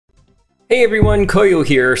Hey everyone, Koyo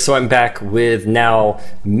here. So I'm back with now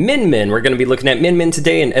Min Min. We're going to be looking at Min Min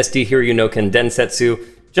today in SD Hiryu no Ken Densetsu.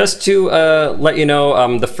 Just to let you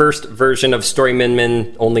know, the first version of Story Min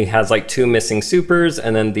Min only has like 2 missing supers,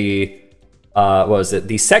 and then the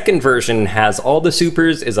the second version has all the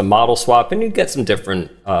supers, is a model swap, and you get some different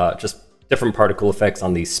just different particle effects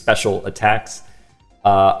on these special attacks.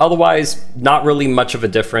 Otherwise, not really much of a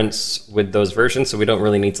difference with those versions, so we don't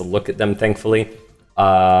really need to look at them, thankfully.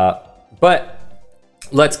 But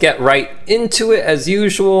let's get right into it as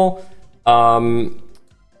usual.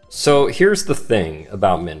 So here's the thing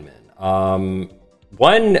about Min Min.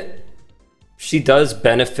 One, she does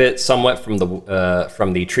benefit somewhat from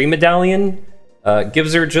the tree medallion.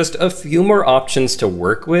 Gives her just a few more options to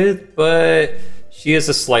work with, but she is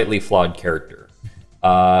a slightly flawed character.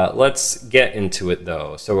 Let's get into it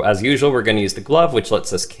though. So as usual, we're going to use the glove, which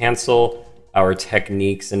lets us cancel our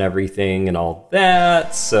techniques and everything and all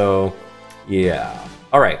that. So yeah.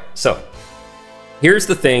 All right. So here's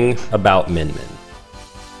the thing about Min Min.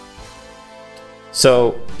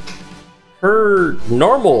 So her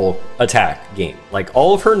normal attack game, like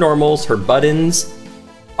all of her normals, her buttons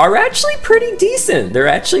are actually pretty decent. They're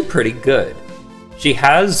actually pretty good. She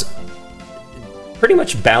has pretty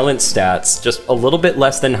much balanced stats, just a little bit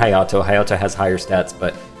less than Hayato. Hayato has higher stats,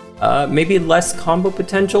 but maybe less combo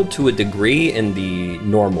potential to a degree in the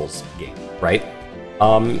normals game, right?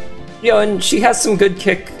 You know, and she has some good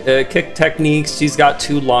kick techniques. She's got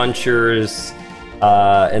 2 launchers,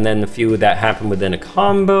 and then a few that happen within a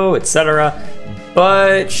combo, etc.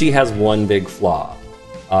 But she has one big flaw,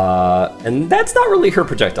 and that's not really her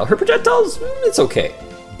projectile. Her projectiles, it's okay,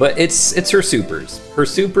 but it's her supers. Her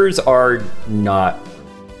supers are not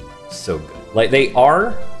so good. Like, they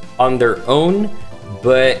are on their own,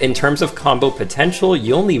 but in terms of combo potential,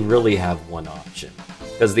 you only really have one option,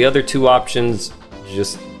 because the other 2 options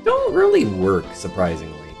just don't really work,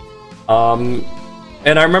 surprisingly. And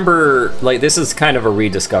I remember, like, this is kind of a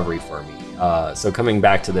rediscovery for me. So coming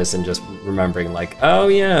back to this and just remembering, like, oh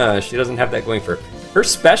yeah, she doesn't have that going for her. Her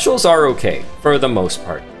specials are okay, for the most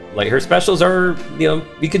part. Like, her specials are, you know,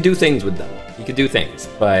 you could do things with them. You could do things,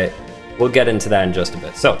 but we'll get into that in just a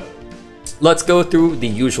bit. So let's go through the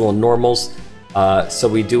usual normals. So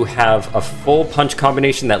we do have a full punch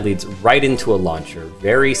combination that leads right into a launcher.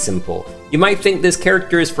 Very simple. You might think this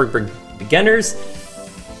character is for beginners.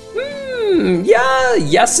 Yeah,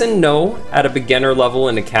 yes and no. At a beginner level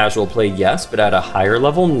and a casual play, yes, but at a higher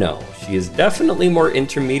level, no. She is definitely more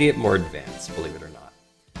intermediate, more advanced, believe it or not.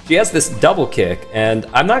 She has this double kick, and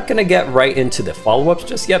I'm not gonna get right into the follow-ups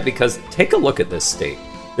just yet, because take a look at this state.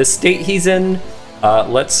 This state he's in,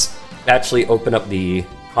 let's actually open up the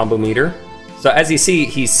combo meter. So as you see,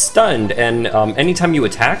 he's stunned, and anytime you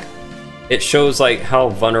attack, it shows like how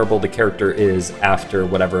vulnerable the character is after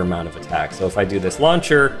whatever amount of attack. So if I do this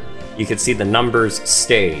launcher, you can see the numbers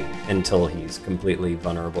stay until he's completely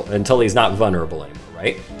vulnerable, until he's not vulnerable anymore,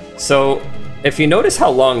 right? So if you notice how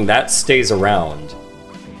long that stays around,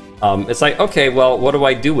 it's like, okay, well, what do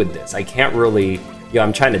I do with this? I can't really, you know,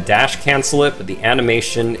 I'm trying to dash cancel it, but the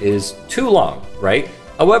animation is too long, right?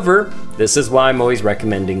 However, this is why I'm always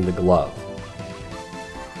recommending the glove.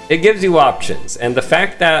 It gives you options, and the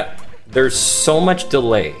fact that there's so much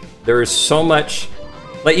delay, there is so much,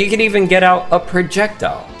 like, you can even get out a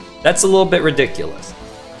projectile. That's a little bit ridiculous.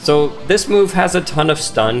 So this move has a ton of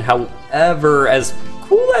stun. However, as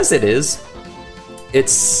cool as it is,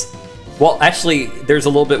 it's, well, actually, there's a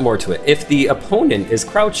little bit more to it. If the opponent is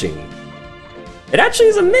crouching, it actually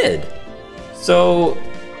is a mid. So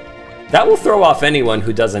that will throw off anyone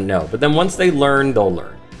who doesn't know. But then once they learn, they'll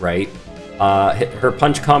learn, right? Her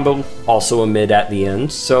punch combo, also a mid at the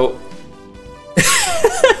end, so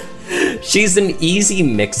she's an easy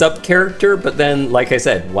mix-up character, but then, like I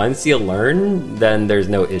said, once you learn, then there's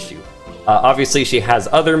no issue. Obviously, she has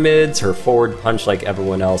other mids. Her forward punch, like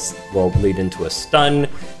everyone else, will lead into a stun,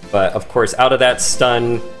 but of course, out of that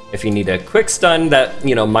stun, if you need a quick stun that,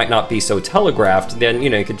 you know, might not be so telegraphed, then, you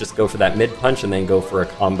know, you could just go for that mid punch and then go for a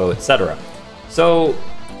combo, etc. So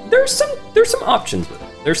there's some options with it.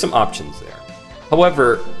 There's some options there.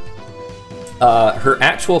 However, her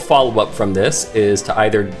actual follow-up from this is to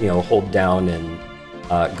either, you know, hold down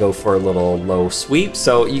and go for a little low sweep.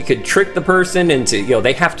 So you could trick the person into, you know,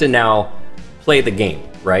 they have to now play the game,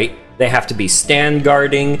 right? They have to be stand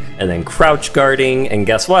guarding and then crouch guarding, and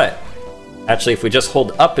guess what? Actually, if we just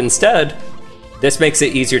hold up instead, this makes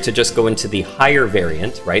it easier to just go into the higher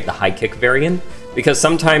variant, right? The high kick variant, because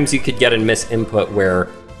sometimes you could get a misinput where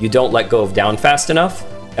you don't let go of down fast enough,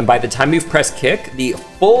 and by the time you've pressed kick, the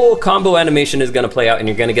full combo animation is going to play out and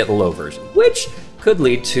you're going to get the low version, which could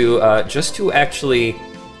lead to just to actually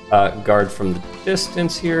guard from the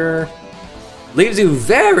distance here. Leaves you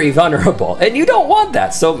very vulnerable, and you don't want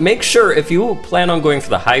that. So make sure, if you plan on going for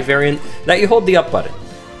the high variant, that you hold the up button.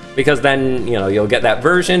 Because then, you know, you'll get that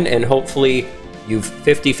version, and hopefully you've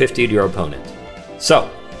 50-50'd your opponent. So,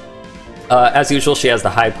 as usual, she has the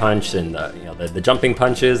high punch and the jumping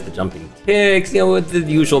punches, the jumping kicks, you know, with the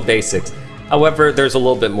usual basics. However, there's a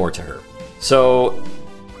little bit more to her. So,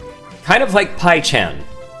 kind of like Pai-chan,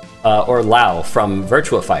 or Lao from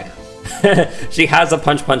Virtua Fighter. She has a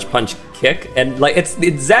punch, punch, punch kick, and like it's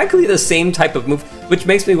exactly the same type of move, which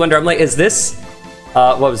makes me wonder. I'm like, is this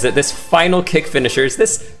what was it? This final kick finisher? Is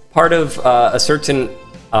this part of a certain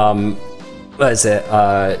what is it?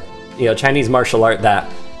 You know, Chinese martial art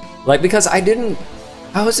that, like, because I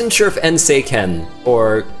wasn't sure if Enseiken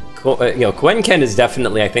or you know, Koen-ken is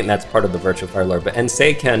definitely, I think that's part of the Virtua Fighter lore, but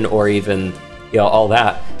Enseiken or even, you know, all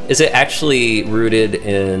that, is it actually rooted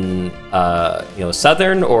in you know,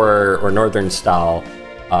 southern or northern style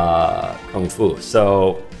kung fu?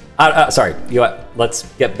 So sorry, you know what? Let's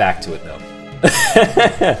get back to it though.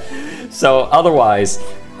 So otherwise,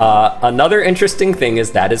 another interesting thing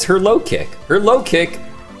is her low kick. Her low kick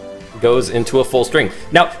goes into a full string.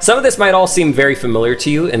 Now, some of this might all seem very familiar to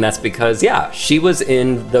you, and that's because, yeah, she was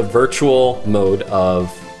in the virtual mode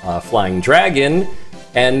of Flying Dragon,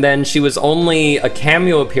 and then she was only a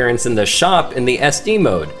cameo appearance in the shop in the SD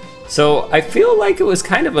mode. So I feel like it was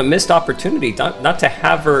kind of a missed opportunity not to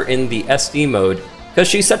have her in the SD mode, because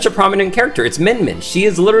she's such a prominent character. It's Min Min. She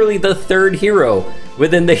is literally the third hero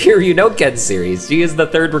within the Hiryu no Ken series. She is the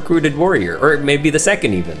third recruited warrior, or maybe the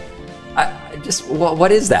second even. Well,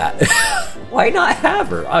 what is that? Why not have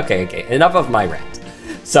her? Okay, enough of my rant.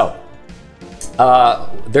 So,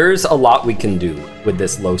 there's a lot we can do with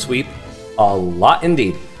this low sweep. A lot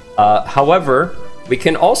indeed. However, we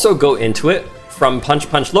can also go into it from punch,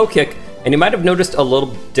 punch, low kick, and you might have noticed a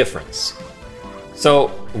little difference. So,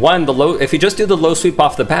 one, if you just do the low sweep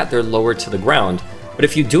off the bat, they're lower to the ground. But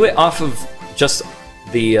if you do it off of just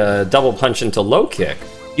the double punch into low kick,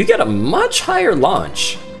 you get a much higher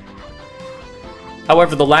launch.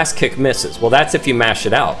 However, the last kick misses. Well, that's if you mash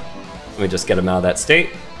it out. Let me just get him out of that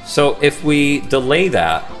state. So if we delay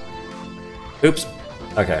that... Oops.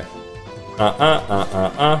 Okay.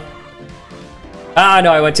 Ah,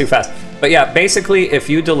 no, I went too fast. But yeah, basically, if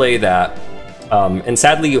you delay that, and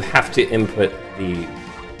sadly you have to input the...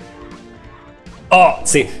 Oh,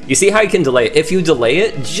 see, you see how you can delay it? If you delay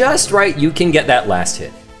it just right, you can get that last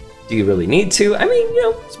hit. Do you really need to? I mean, you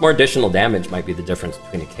know, it's more additional damage might be the difference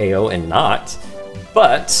between a KO and not.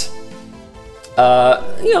 But,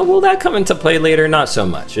 you know, will that come into play later? Not so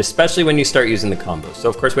much, especially when you start using the combos. So,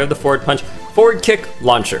 of course, we have the forward punch, forward kick,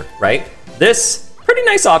 launcher, right? This, pretty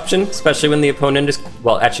nice option, especially when the opponent is,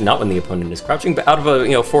 well, actually not when the opponent is crouching, but out of a,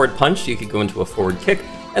 you know, forward punch, you could go into a forward kick,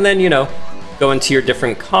 and then, you know, go into your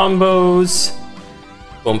different combos.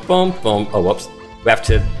 Boom, boom, boom. Oh, whoops. We have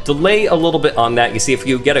to delay a little bit on that. You see, if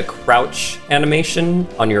you get a crouch animation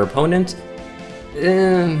on your opponent,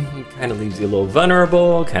 it kind of leaves you a little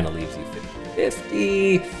vulnerable, kind of leaves you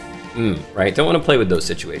 50-50. Right? Don't want to play with those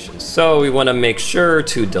situations. So we want to make sure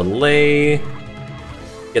to delay,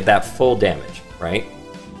 get that full damage, right?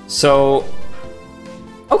 So,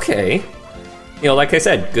 okay. You know, like I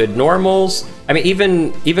said, good normals. I mean,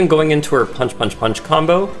 even going into her punch, punch, punch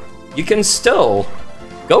combo, you can still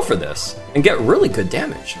go for this and get really good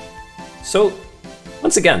damage. So,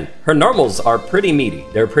 once again, her normals are pretty meaty.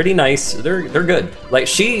 They're pretty nice. They're good. Like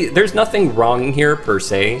there's nothing wrong here per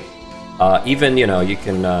se. Even, you know, you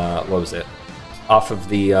can what was it? Off of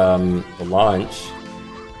the launch,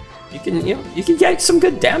 you can get some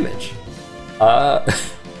good damage.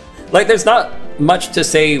 Like there's not much to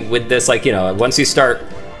say with this. Like, you know, once you start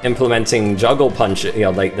implementing juggle punch, you know,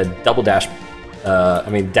 like the double dash,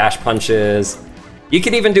 dash punches. You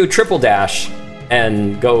can even do triple dash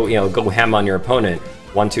and go ham on your opponent.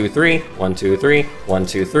 1, 2, 3, 1, 2, 3, 1,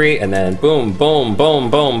 2, 3, and then boom, boom,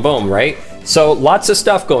 boom, boom, boom, right? So lots of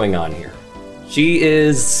stuff going on here. She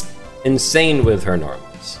is insane with her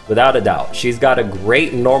normals, without a doubt. She's got a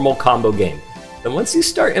great normal combo game. Then once you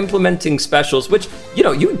start implementing specials, which, you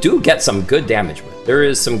know, you do get some good damage with. There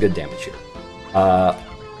is some good damage here. I'm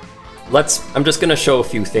just gonna show a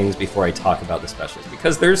few things before I talk about the specials,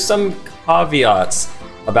 because there's some caveats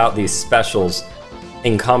about these specials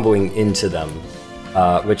in comboing into them,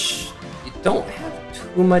 which you don't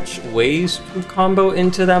have too much ways to combo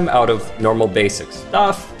into them out of normal basic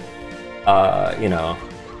stuff, you know.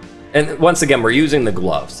 And once again, we're using the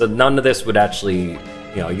glove, so none of this would actually,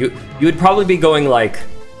 you know, you would probably be going like,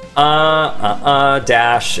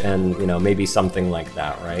 dash, and, you know, maybe something like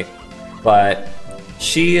that, right? But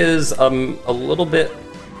she is a little bit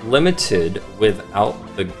limited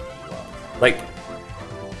without the glove. Like,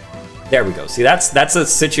 there we go. See, that's a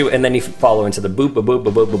situation, and then you follow into the boop, boop, boop,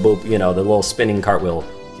 boop, boop, boop, you know, the little spinning cartwheel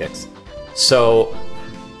kicks. So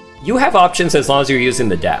you have options as long as you're using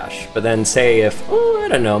the dash. But then say if, I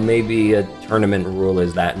don't know, maybe a tournament rule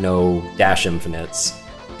is that no dash infinites,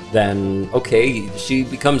 then okay, she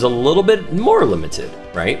becomes a little bit more limited,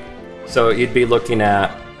 right? So you'd be looking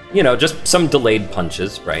at, you know, just some delayed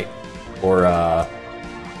punches, right? Or, well,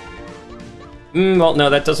 no,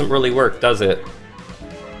 that doesn't really work, does it?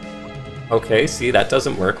 Okay, see, that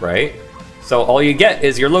doesn't work, right? So all you get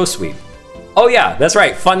is your low sweep. Oh yeah, that's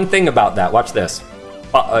right, fun thing about that, watch this.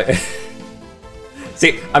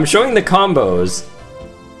 See, I'm showing the combos,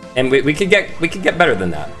 and we could get better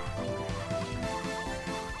than that.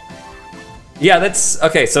 Yeah, that's,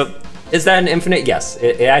 okay, so is that an infinite? Yes,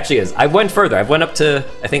 it actually is. I went further, I went up to,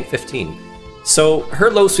 I think, 15. So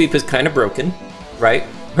her low sweep is kind of broken, right?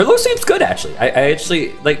 Her low sweep's good, actually. I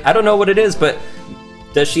actually, like, I don't know what it is, but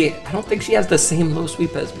does she, I don't think she has the same low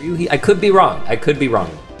sweep as Ryuhi. I could be wrong, I could be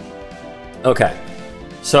wrong. Okay,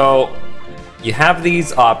 so you have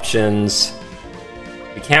these options.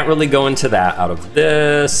 We can't really go into that out of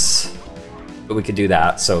this, but we could do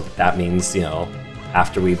that. So that means, you know,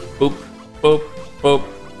 after we boop, boop, boop,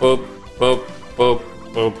 boop, boop, boop,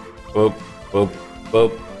 boop, boop, boop,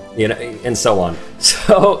 boop, you know, and so on.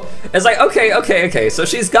 So it's like, okay, so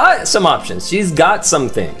she's got some options. She's got some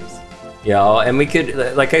things, you know, and we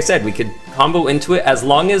could, like I said, we could combo into it as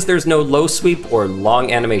long as there's no low sweep or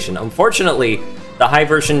long animation. Unfortunately, the high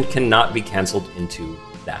version cannot be canceled into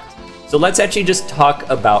that. So let's actually just talk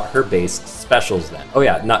about her base specials then. Oh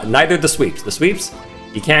yeah, neither the sweeps. The sweeps,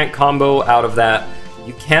 you can't combo out of that.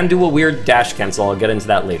 You can do a weird dash cancel, I'll get into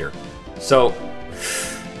that later. So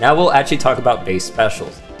now we'll actually talk about base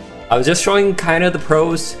specials. I was just showing kind of the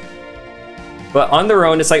pros, but on their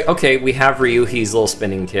own, it's like, okay, we have Ryuhi's little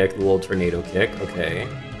spinning kick, the little tornado kick, okay.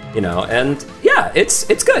 You know, and yeah, it's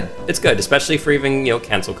good. It's good, especially for even, you know,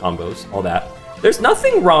 cancel combos, all that. There's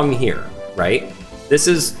nothing wrong here, right? This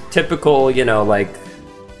is typical, you know, like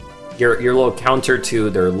your little counter to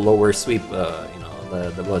their lower sweep, you know,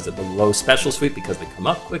 the low special sweep because they come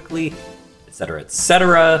up quickly, etc.,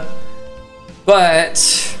 etc. But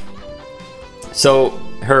so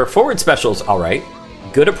her forward special's all right.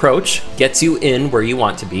 Good approach, gets you in where you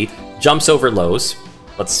want to be, jumps over lows.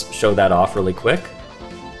 Let's show that off really quick.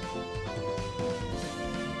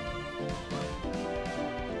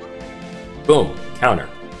 Boom, counter.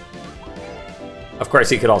 Of course,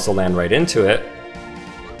 he could also land right into it,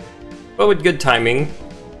 but with good timing,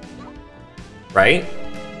 right?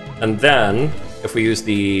 And then, if we use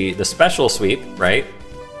the special sweep, right?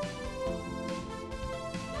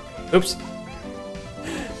 Oops.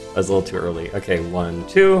 That was a little too early. Okay, 1,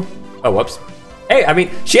 2. Oh, whoops. Hey, I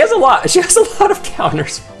mean, she has a lot of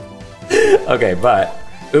counters. Okay, but,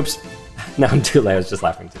 oops. Now I'm too late, I was just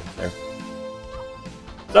laughing too much there.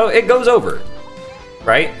 So it goes over,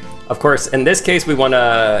 right? Of course, in this case, we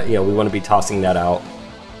wanna, you know, we wanna be tossing that out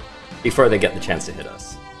before they get the chance to hit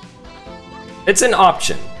us. It's an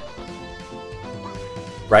option,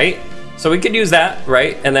 right? So we could use that,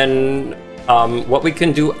 right? And then what we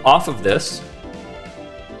can do off of this,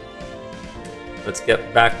 let's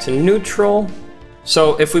get back to neutral.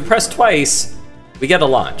 So if we press twice, we get a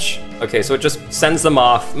launch. Okay, so it just sends them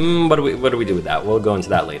off. What do we do with that? We'll go into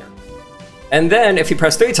that later. And then if you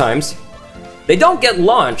press 3 times, they don't get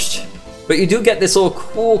launched, but you do get this little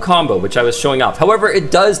cool combo, which I was showing off. However,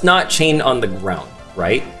 it does not chain on the ground,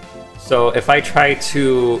 right? So if I try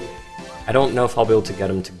to, I don't know if I'll be able to get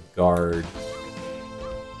them to guard.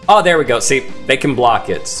 Oh, there we go. See, they can block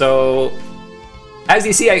it. So as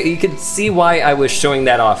you see, you can see why I was showing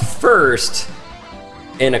that off first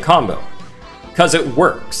in a combo, because it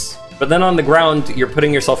works. But then on the ground, you're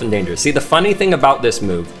putting yourself in danger. See, the funny thing about this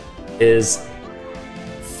move is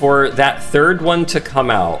for that third one to come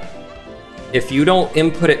out, if you don't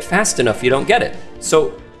input it fast enough, you don't get it.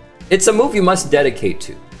 So it's a move you must dedicate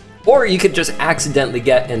to. Or you could just accidentally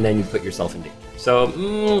get and then you put yourself in danger. So,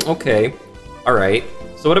 okay, all right.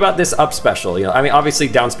 So what about this up special? You know, I mean, obviously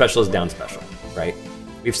down special is down special, right?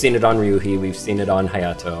 We've seen it on Ryuhi, we've seen it on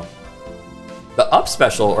Hayato. The up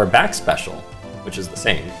special or back special, which is the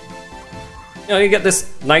same, you know, you get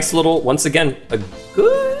this nice little, once again, a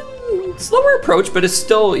good, slower approach, but it's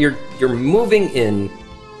still, you're moving in,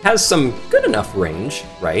 has some good enough range,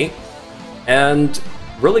 right? And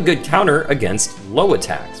really good counter against low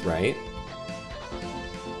attacks, right?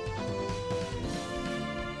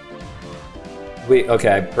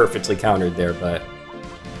 Okay, I perfectly countered there, but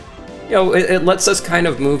you know, it lets us kind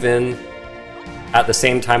of move in at the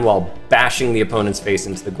same time while bashing the opponent's face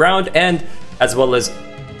into the ground, and as well as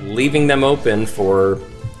leaving them open for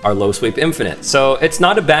our low sweep infinite. So it's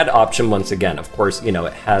not a bad option once again. Of course, you know,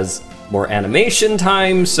 it has more animation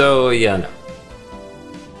time, so yeah, no.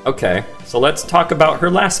 Okay, so let's talk about her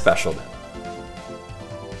last special then.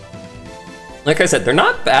 Like I said, they're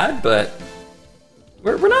not bad, but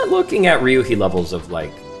we're not looking at Ryuhi levels of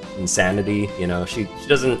like insanity, you know, she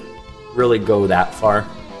doesn't really go that far.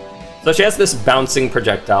 So she has this bouncing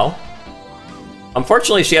projectile.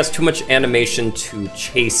 Unfortunately, she has too much animation to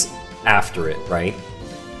chase after it, right?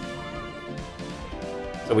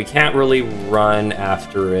 So we can't really run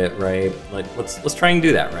after it, right? Like, let's try and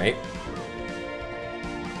do that, right?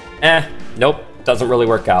 Nope, doesn't really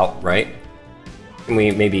work out, right? Can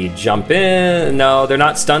we maybe jump in? No, they're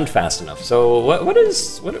not stunned fast enough. So what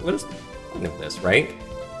is the point of this, right?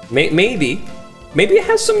 Maybe it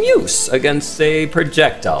has some use against, say,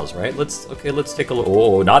 projectiles, right? Let's take a look.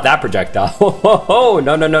 Oh, not that projectile. Oh,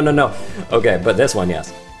 no. Okay, but this one,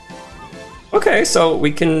 yes. Okay, so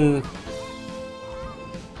we can.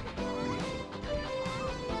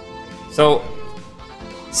 So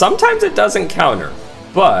sometimes it doesn't counter,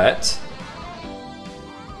 but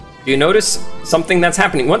do you notice something that's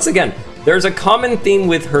happening? Once again, there's a common theme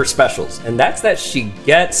with her specials, and that's that she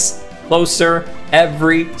gets closer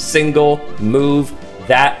every single move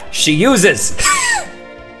that she uses.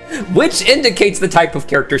 Which indicates the type of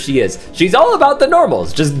character she is. She's all about the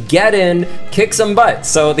normals. Just get in, kick some butt.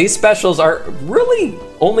 So these specials are really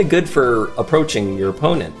only good for approaching your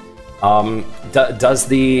opponent. Does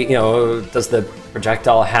the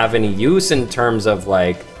projectile have any use in terms of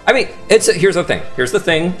like, I mean, here's the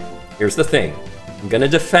thing. I'm gonna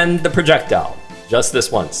defend the projectile just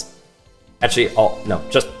this once. Actually,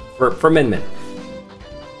 just for Min Min.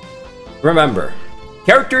 Remember,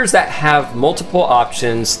 characters that have multiple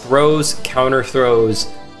options, throws, counter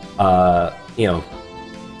throws,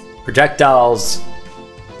 projectiles,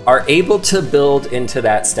 are able to build into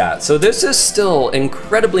that stat. So this is still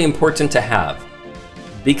incredibly important to have,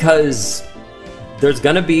 because there's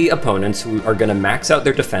gonna be opponents who are gonna max out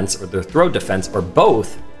their defense or their throw defense or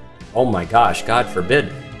both. Oh my gosh, God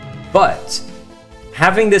forbid. But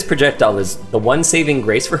having this projectile is the one saving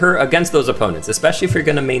grace for her against those opponents, especially if you're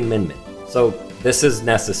gonna main Min Min. So this is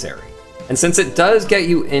necessary. And since it does get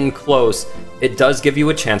you in close, it does give you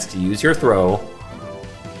a chance to use your throw.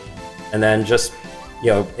 And then just,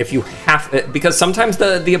 if you have, because sometimes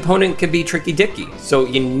the opponent can be tricky dicky. So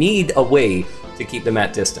you need a way to keep them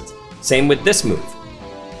at distance. Same with this move.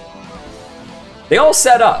 They all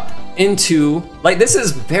set up into, like, this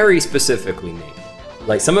is very specifically made.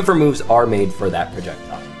 Like, some of her moves are made for that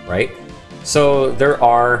projectile, right? So there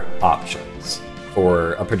are options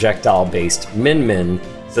for a projectile-based Min Min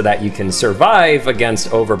so that you can survive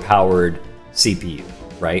against overpowered CPU,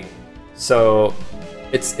 right? So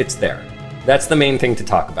it's there. That's the main thing to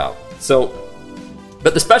talk about. So,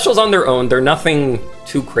 but the specials on their own, they're nothing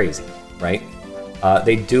too crazy, right?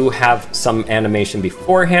 They do have some animation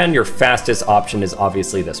beforehand. Your fastest option is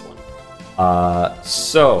obviously this one.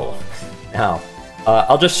 So now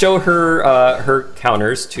I'll just show her her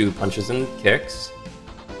counters to punches and kicks.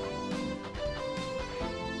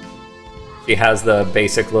 She has the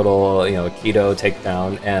basic little, Keto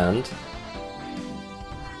takedown and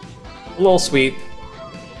a little sweep.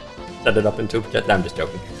 Set it up into. I'm just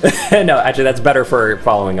joking. No, actually, that's better for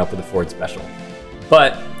following up with a forward special.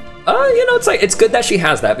 But it's good that she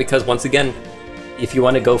has that, because once again, if you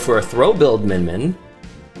want to go for a throw build Min Min,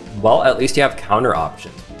 well, at least you have counter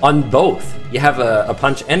options on both. You have a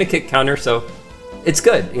punch and a kick counter, so it's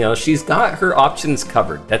good. She's got her options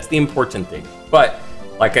covered. That's the important thing. But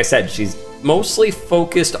like I said, she's mostly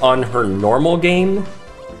focused on her normal game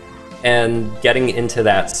and getting into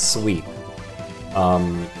that sweep.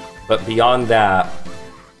 But beyond that,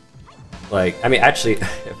 actually,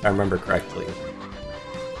 if I remember correctly.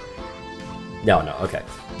 No, okay.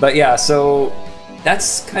 But yeah, so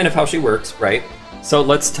that's kind of how she works, right? So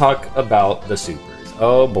let's talk about the supers.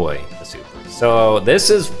 Oh boy, the supers. So this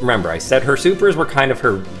is, remember, I said her supers were kind of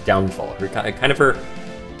her downfall. Kind of her,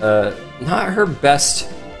 not her best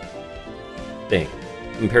thing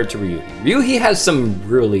compared to Ryuhi. Ryuhi has some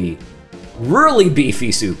really, really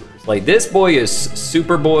beefy supers. Like, this boy is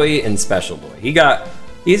Super Boy and Special Boy.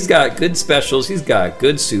 He's got good specials, he's got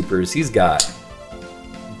good supers, he's got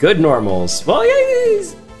good normals. Well, yeah,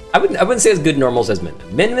 I wouldn't say as good normals as Min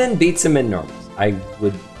Min. Min Min beats him in normals, I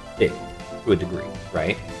would think, to a degree,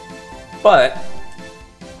 right? But,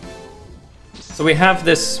 so we have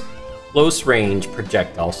this close range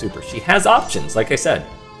projectile super. She has options, like I said.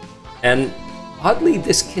 And Oddly,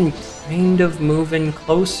 this can kind of move in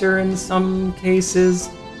closer in some cases.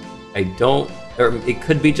 I don't, or it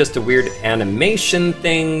could be just a weird animation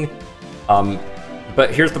thing.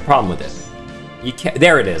 But here's the problem with it. You can't,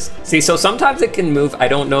 there it is. See, so sometimes it can move. I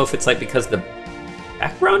don't know if it's like because the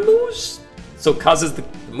background moves, so it causes the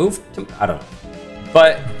move to, I don't know.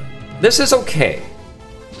 But this is okay.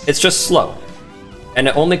 It's just slow. And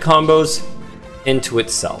it only combos into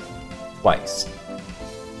itself twice.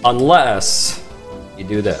 Unless you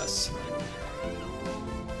do this.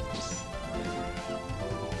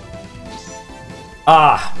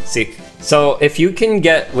 Ah, see. So if you can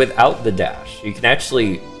get without the dash, you can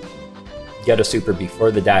actually get a super before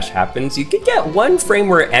the dash happens. You can get one frame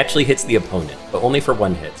where it actually hits the opponent, but only for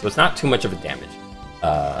one hit. So it's not too much of a damage.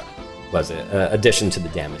 Addition to the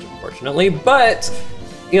damage, unfortunately. But,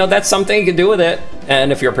 you know, that's something you can do with it.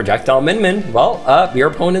 And if you're a projectile Min-Min, well, your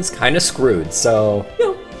opponent's kind of screwed. So,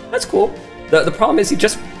 you know, that's cool. The problem is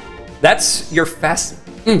that's your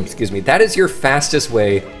that is your fastest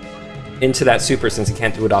way into that super since you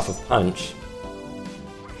can't do it off of punch.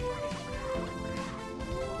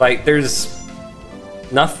 Like, there's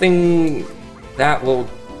nothing that will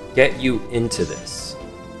get you into this.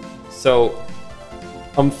 So,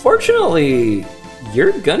 unfortunately,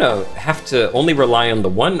 you're gonna have to only rely on the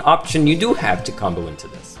one option you do have to combo into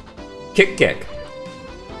this. Kick.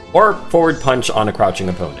 Or forward punch on a crouching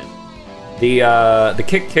opponent. The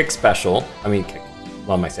kick special,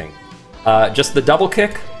 what am I saying? Just the double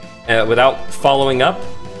kick without following up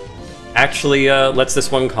actually lets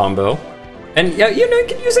this one combo. And yeah, you know, you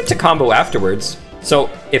can use it to combo afterwards. So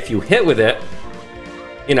if you hit with it,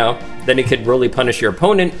 you know, then it could really punish your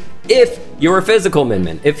opponent if you're a physical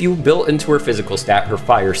Min-Min. If you built into her physical stat, her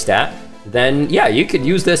fire stat, then yeah, you could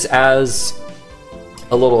use this as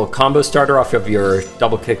a little combo starter off of your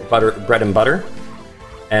double kick bread and butter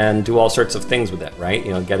and do all sorts of things with it, right?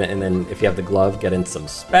 You know, get it, and then if you have the glove, get in some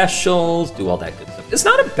specials, do all that good stuff. It's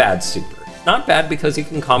not a bad super. It's not bad because you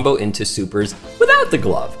can combo into supers without the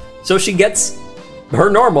glove. So she gets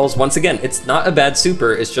her normals. Once again, it's not a bad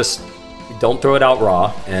super. It's just don't throw it out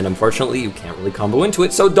raw. And unfortunately, you can't really combo into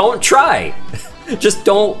it. So don't try. Just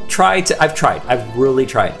don't try to. I've tried. I've really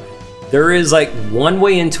tried. There is like one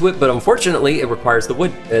way into it, but unfortunately, it requires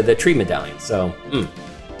the tree medallion. So,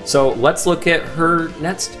 so let's look at her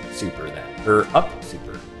next super then. Her up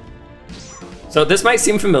super. So this might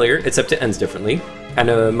seem familiar, except it ends differently.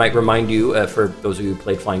 Kind of might remind you, for those of you who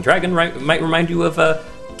played Flying Dragon, right? Might remind you of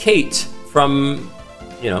Kate from,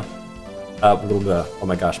 you know, oh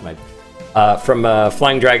my gosh, from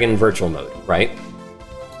Flying Dragon Virtual Mode, right?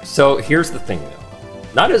 So here's the thing, though.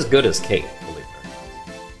 Not as good as Kate, believe it or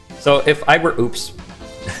not. So if I were, oops,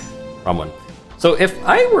 wrong one. So if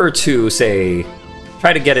I were to, say,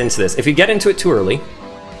 try to get into this, if you get into it too early,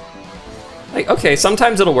 like, okay,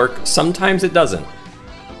 sometimes it'll work, sometimes it doesn't.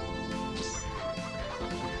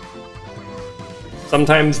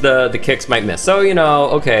 Sometimes the kicks might miss. So, you know,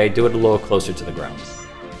 okay, do it a little closer to the ground.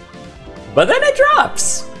 But then it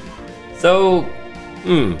drops! So,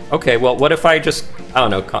 okay, well, what if I just, I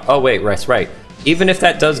don't know, oh wait, that's right. Even if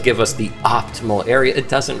that does give us the optimal area, it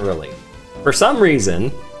doesn't really. For some reason,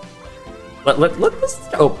 let's,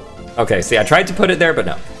 oh, okay, see, I tried to put it there, but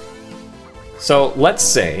no. So, let's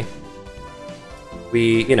say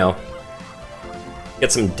we, you know,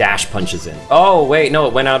 get some dash punches in. Oh, wait, no,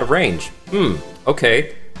 it went out of range.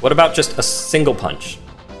 Okay, what about just a single punch?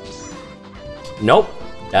 Nope,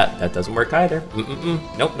 that doesn't work either.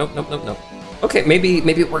 Nope. Okay, maybe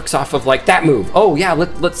it works off of like that move. Oh yeah,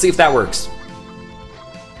 let's see if that works.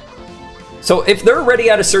 So if they're already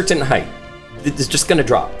at a certain height, it's just gonna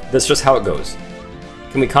drop. That's just how it goes.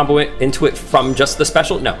 Can we combo it into it from just the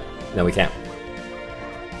special? No, we can't.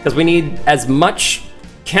 Because we need as much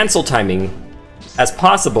cancel timing as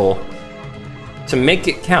possible to make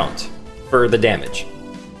it count for the damage.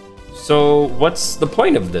 So what's the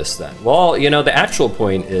point of this then? Well, you know, the actual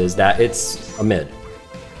point is that it's a mid.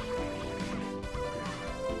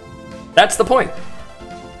 That's the point.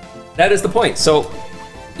 That is the point. So,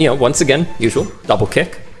 you know, once again, usual, double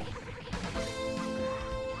kick.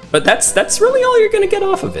 But that's really all you're gonna get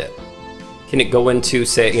off of it. Can it go into,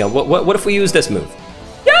 say, you know, what if we use this move?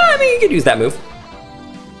 Yeah, I mean, you could use that move.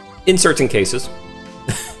 In certain cases.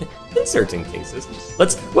 In certain cases.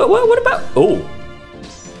 Let's, what about,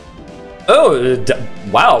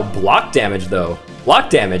 wow, block damage though. Block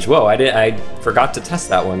damage, whoa, I forgot to test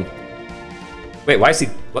that one. Wait, why is he,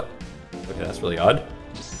 what? Okay, that's really odd.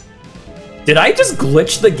 Did I just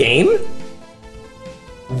glitch the game?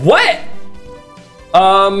 What?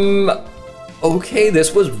 Okay,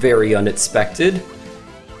 this was very unexpected.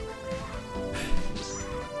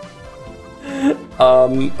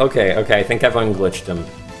 Okay, I think I've unglitched him.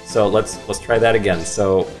 So let's try that again.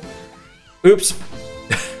 So, oops.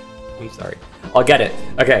 I'm sorry. I'll get it.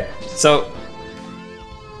 Okay, so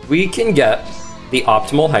we can get the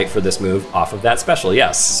optimal height for this move off of that special,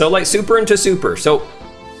 yes. So like super into super. So,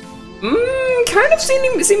 kind of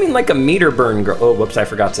seeming like a meter burn girl. Oh, whoops, I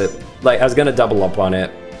forgot to, like, I was gonna double up on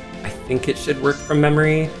it. I think it should work from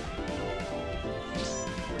memory.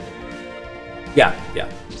 Yeah.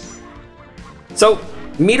 So,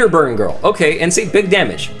 meter burn girl. Okay, and see, big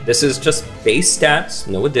damage. This is just base stats,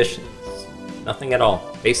 no additions. Nothing at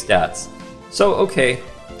all, base stats. So, okay,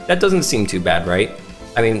 that doesn't seem too bad, right?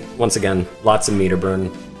 I mean, once again, lots of meter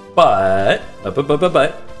burn, but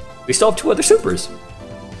we still have 2 other supers.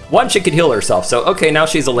 One, she could heal herself, so okay, now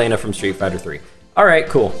she's Elena from Street Fighter 3. All right,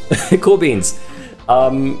 cool, cool beans.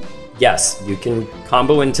 Yes, you can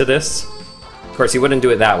combo into this. Of course, you wouldn't do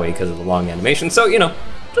it that way because of the long animation, so, you know,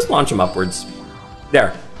 just launch them upwards.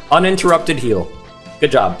 There, uninterrupted heal.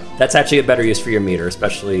 Good job. That's actually a better use for your meter,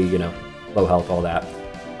 especially, you know, low health, all that,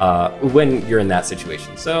 when you're in that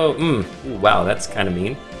situation. So, ooh, wow, that's kind of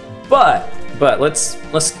mean. But let's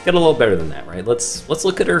get a little better than that, right? Let's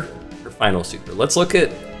look at her final super. Let's look at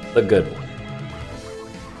the good one.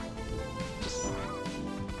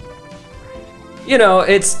 You know,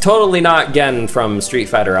 it's totally not Gen from Street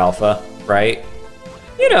Fighter Alpha, right?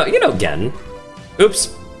 You know Gen.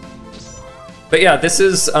 Oops. But yeah, this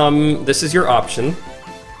is your option.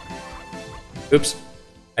 Oops.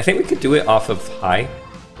 I think we could do it off of high.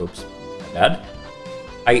 Oops, my bad.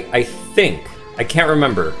 I think, I can't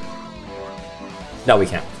remember. No, we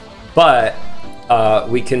can't. But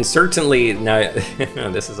we can certainly, now,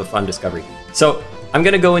 this is a fun discovery. So I'm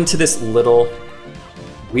gonna go into this little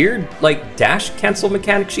weird, like, dash cancel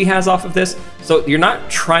mechanic she has off of this. So you're not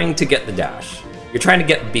trying to get the dash. You're trying to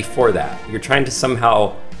get before that. You're trying to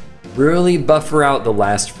somehow really buffer out the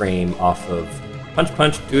last frame off of punch,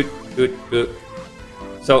 punch, doot, doot, doot.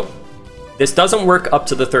 So this doesn't work up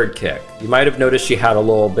to the 3rd kick. You might have noticed she had a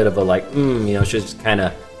little bit of a like, you know, she's kind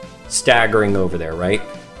of staggering over there, right?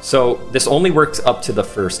 So this only works up to the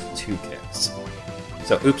first 2 kicks.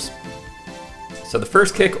 So, oops. So the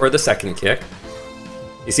 1st kick or the 2nd kick,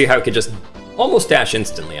 you see how it could just almost dash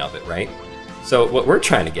instantly of it, right? So what we're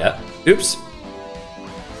trying to get, oops.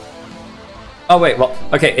 Oh wait, well,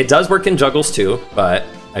 okay, it does work in juggles too, but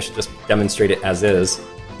I should just demonstrate it as is.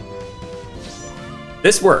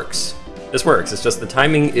 This works. This works, it's just the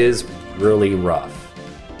timing is really rough.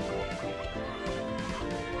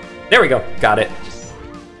 There we go, got it.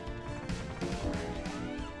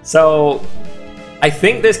 So, I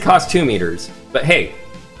think this cost 2 meters, but hey,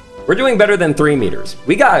 we're doing better than 3 meters.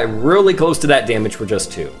 We got really close to that damage for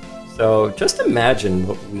just 2. So just imagine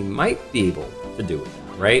what we might be able to do with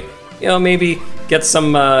that, right? You know, maybe get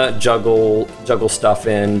some juggle stuff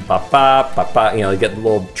in, you know, get the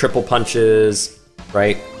little triple punches,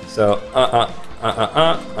 right? So, oh,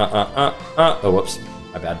 whoops,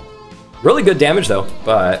 my bad. Really good damage though,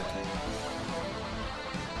 but...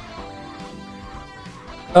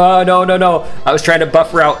 no. I was trying to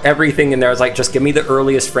buffer out everything in there. I was like, just give me the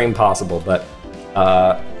earliest frame possible. But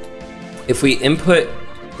if we input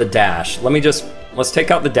the dash, let's take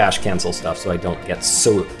out the dash cancel stuff so I don't get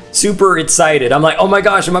so super excited. I'm like, oh my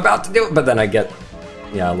gosh, I'm about to do it. But then I get,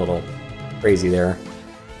 yeah, a little crazy there.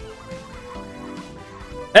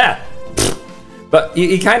 Yeah. But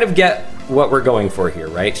you kind of get what we're going for here,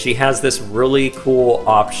 right? She has this really cool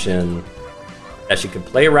option that she could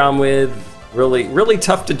play around with. Really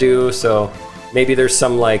tough to do, so maybe there's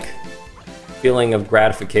some like feeling of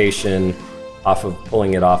gratification off of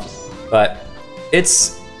pulling it off, but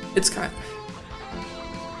it's kind of...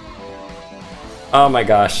 Oh my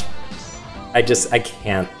gosh, I just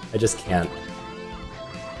can't.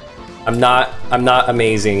 I'm not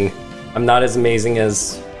amazing. I'm not as amazing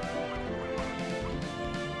as...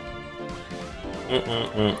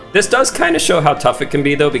 This does kind of show how tough it can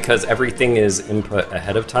be though, because everything is input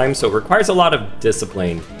ahead of time, so it requires a lot of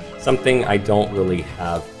discipline, something I don't really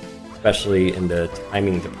have, especially in the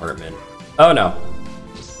timing department. Oh no.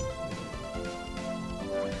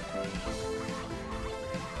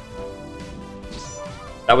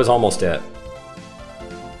 That was almost it.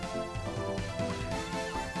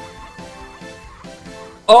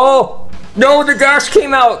 Oh! No, the dash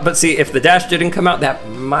came out! But see, if the dash didn't come out, that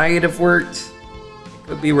might have worked.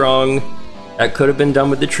 Could be wrong. That could have been done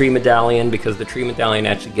with the tree medallion, because the tree medallion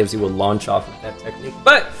actually gives you a launch off of that technique.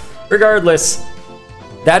 But regardless,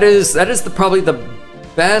 that is probably the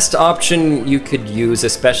best option you could use,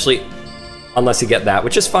 especially... unless you get that,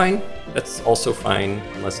 which is fine. That's also fine,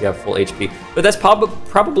 unless you have full HP. But that's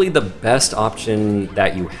probably the best option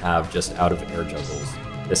that you have just out of air juggles.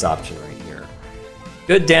 This option right here.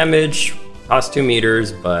 Good damage, costs 2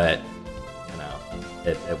 meters, but you know,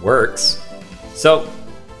 it works. So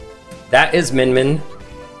that is Min Min.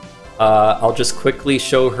 I'll just quickly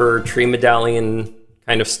show her tree medallion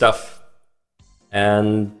kind of stuff,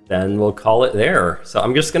 and then we'll call it there. So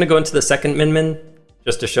I'm just gonna go into the second Min Min,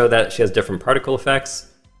 just to show that she has different particle effects.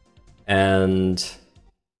 And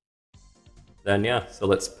then, yeah, so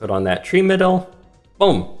let's put on that tree middle.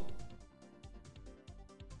 Boom.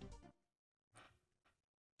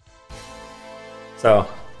 So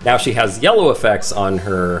now she has yellow effects on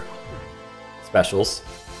her specials,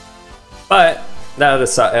 but that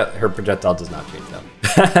is, her projectile does not change them.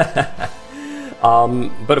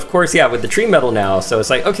 But of course, yeah, with the tree metal now, so it's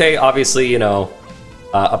like, okay, obviously, you know,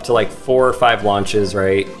 up to like 4 or 5 launches,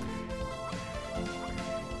 right?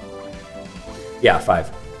 Yeah,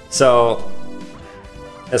 5. So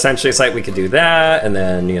essentially, it's like we could do that, and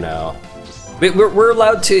then, you know, we're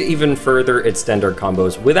allowed to even further extend our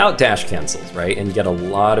combos without dash cancels, right? And get a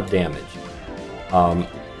lot of damage.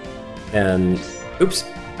 And oops,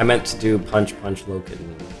 I meant to do punch, punch, look,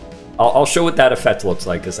 and I'll show what that effect looks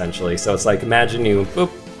like essentially. So it's like, imagine you,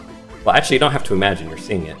 boop. Well, actually, you don't have to imagine, you're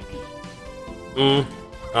seeing it.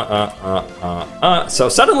 So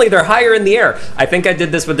suddenly they're higher in the air. I think I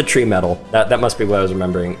did this with the tree metal. That must be what I was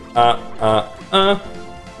remembering.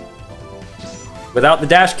 Without the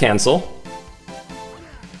dash cancel.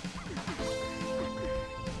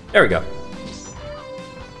 There we go.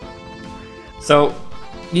 So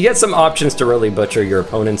you get some options to really butcher your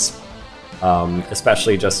opponents,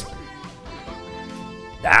 especially just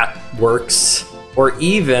that works. Or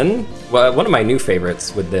even, well, one of my new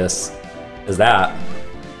favorites with this is that.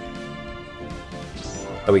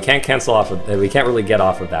 But we can't cancel off of, we can't really get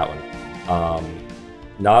off of that one.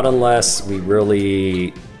 Not unless we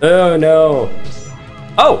really, oh no.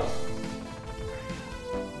 Oh!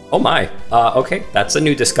 Oh my, okay, that's a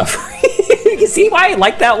new discovery. You see why I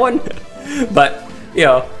like that one? But, you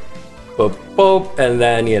know, boop, boop, and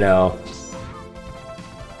then, you know,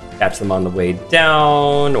 catch them on the way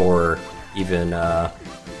down, or even,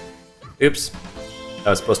 oops, that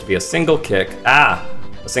was supposed to be a single kick. Ah,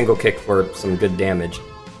 a single kick for some good damage.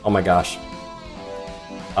 Oh my gosh.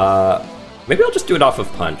 Maybe I'll just do it off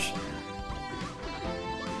of punch.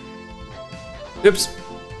 Oops.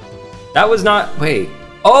 That was not, wait.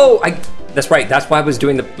 Oh, that's right, that's why I was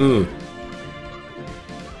doing the,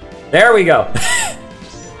 There we go.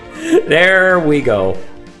 There we go.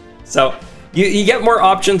 So, you get more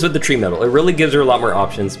options with the tree metal. It really gives her a lot more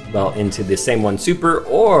options, well, into the same one super,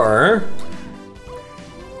 or...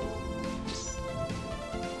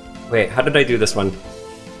 Wait, how did I do this one?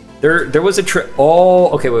 There was a trick. Oh,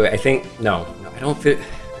 okay, wait, I think, no, I don't feel,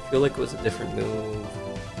 I feel like it was a different move.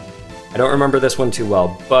 I don't remember this one too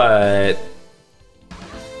well, but...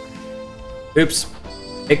 Oops.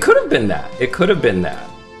 It could have been that. It could have been that.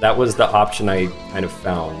 That was the option I kind of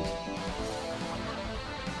found.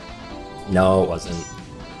 No, it wasn't.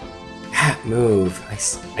 That move.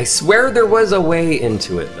 I swear there was a way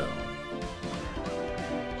into it, though.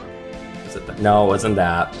 Was it no, it wasn't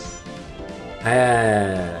that.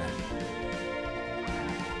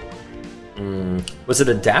 Was it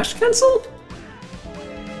a dash cancel?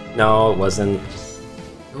 No, it wasn't.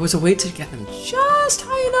 There was a way to get them just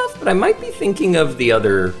high enough, but I might be thinking of the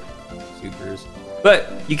other supers. But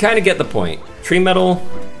you kind of get the point. Tree metal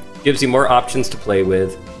gives you more options to play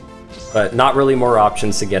with, but not really more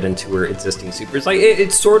options to get into her existing supers. Like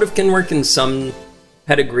it sort of can work in some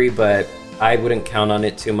pedigree, but I wouldn't count on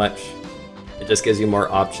it too much. It just gives you more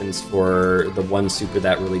options for the one super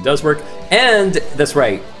that really does work. And that's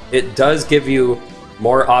right, it does give you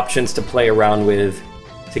more options to play around with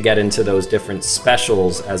to get into those different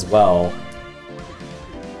specials as well.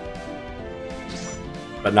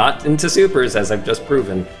 But not into supers, as I've just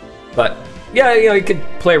proven. But yeah, you know, you could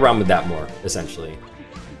play around with that more, essentially.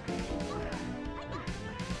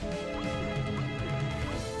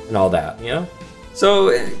 And all that, you know?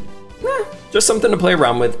 So, just something to play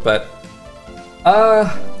around with, but...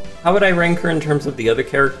 how would I rank her in terms of the other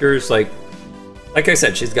characters? Like I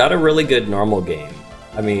said, she's got a really good normal game.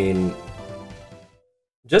 I mean...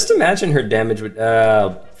 Just imagine her damage would...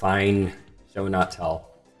 fine. Show not tell.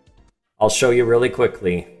 I'll show you really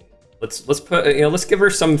quickly. Let's put, you know, let's give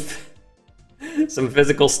her some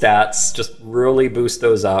physical stats. Just really boost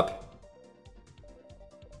those up.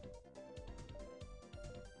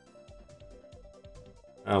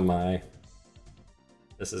 Oh my.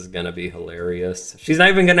 This is gonna be hilarious. She's not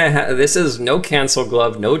even gonna have, this is no cancel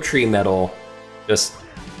glove, no tree metal. Just,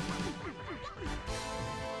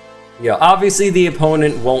 you know, obviously the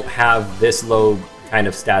opponent won't have this low kind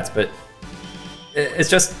of stats, but it's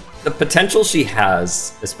just the potential she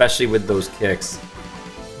has, especially with those kicks.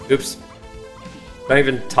 Oops.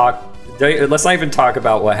 Let's not even talk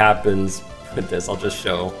about what happens with this. I'll just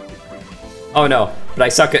show. Oh no, but I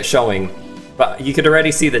suck at showing. But you could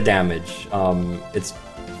already see the damage. It's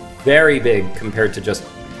very big compared to just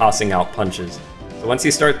tossing out punches. So once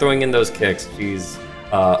you start throwing in those kicks, she's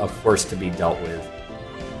a force to be dealt with.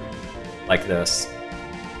 Like this.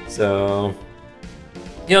 So,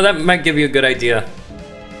 you know, that might give you a good idea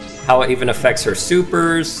how it even affects her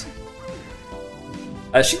supers.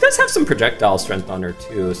 She does have some projectile strength on her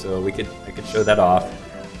too, so I could show that off.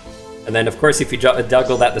 And then, of course, if you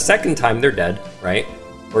juggle that the second time, they're dead, right?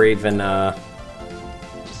 Or even,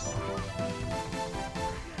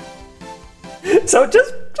 So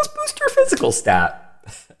just boost her physical stat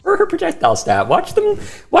or her projectile stat. Watch them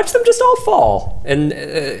just all fall, and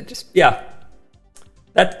yeah.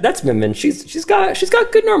 That's Min Min. She's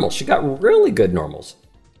got good normals. She got really good normals.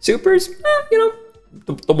 Supers, you know,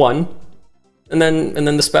 the one, and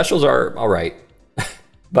then the specials are all right.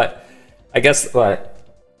 But I guess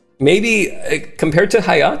maybe compared to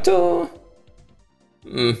Hayato,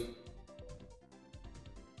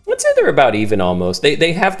 I'd say they're about even almost.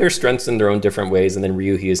 They have their strengths in their own different ways, and then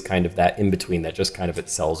Ryuhi is kind of that in between that just kind of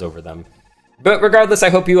excels over them. But regardless, I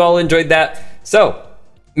hope you all enjoyed that. So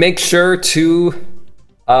make sure to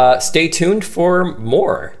stay tuned for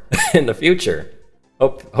more in the future.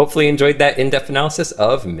 Hopefully enjoyed that in-depth analysis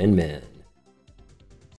of Min Min.